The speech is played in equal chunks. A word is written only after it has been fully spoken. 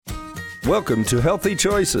Welcome to Healthy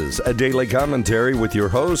Choices, a daily commentary with your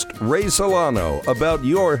host, Ray Solano, about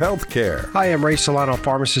your health care. Hi, I'm Ray Solano,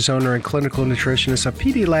 pharmacist, owner, and clinical nutritionist of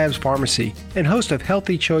PD Labs Pharmacy, and host of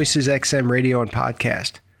Healthy Choices XM radio and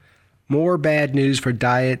podcast. More bad news for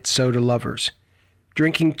diet soda lovers.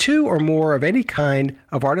 Drinking 2 or more of any kind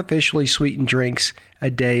of artificially sweetened drinks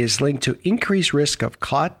a day is linked to increased risk of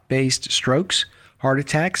clot-based strokes, heart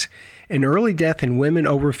attacks, and early death in women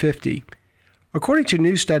over 50. According to a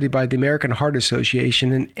new study by the American Heart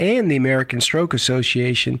Association and the American Stroke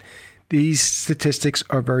Association, these statistics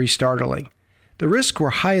are very startling. The risks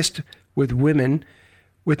were highest with women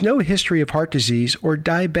with no history of heart disease or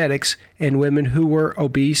diabetics and women who were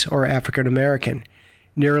obese or African American.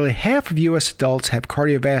 Nearly half of U.S. adults have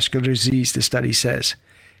cardiovascular disease, the study says.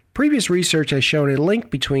 Previous research has shown a link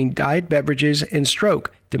between diet beverages and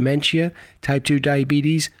stroke, dementia, type 2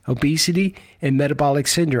 diabetes, obesity, and metabolic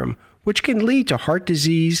syndrome, which can lead to heart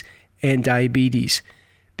disease and diabetes.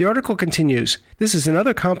 The article continues, this is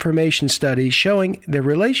another confirmation study showing the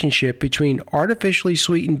relationship between artificially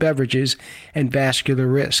sweetened beverages and vascular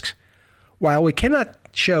risks. While we cannot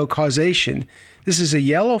show causation, this is a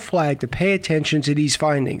yellow flag to pay attention to these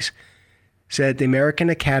findings, said the American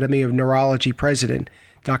Academy of Neurology president,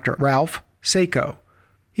 Dr. Ralph Sacco.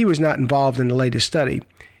 He was not involved in the latest study.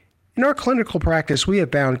 In our clinical practice, we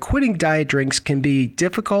have found quitting diet drinks can be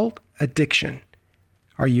difficult addiction.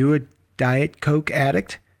 Are you a Diet Coke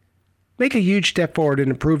addict? Make a huge step forward in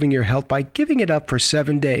improving your health by giving it up for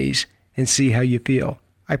 7 days and see how you feel.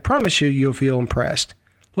 I promise you'll feel impressed.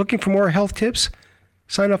 Looking for more health tips?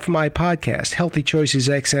 Sign up for my podcast, Healthy Choices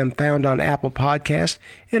XM, found on Apple Podcasts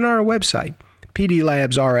and on our website,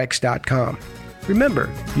 pdlabsrx.com.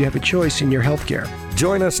 Remember, you have a choice in your healthcare.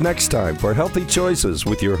 Join us next time for Healthy Choices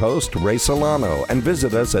with your host, Ray Solano, and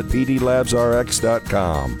visit us at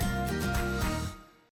pdlabsrx.com.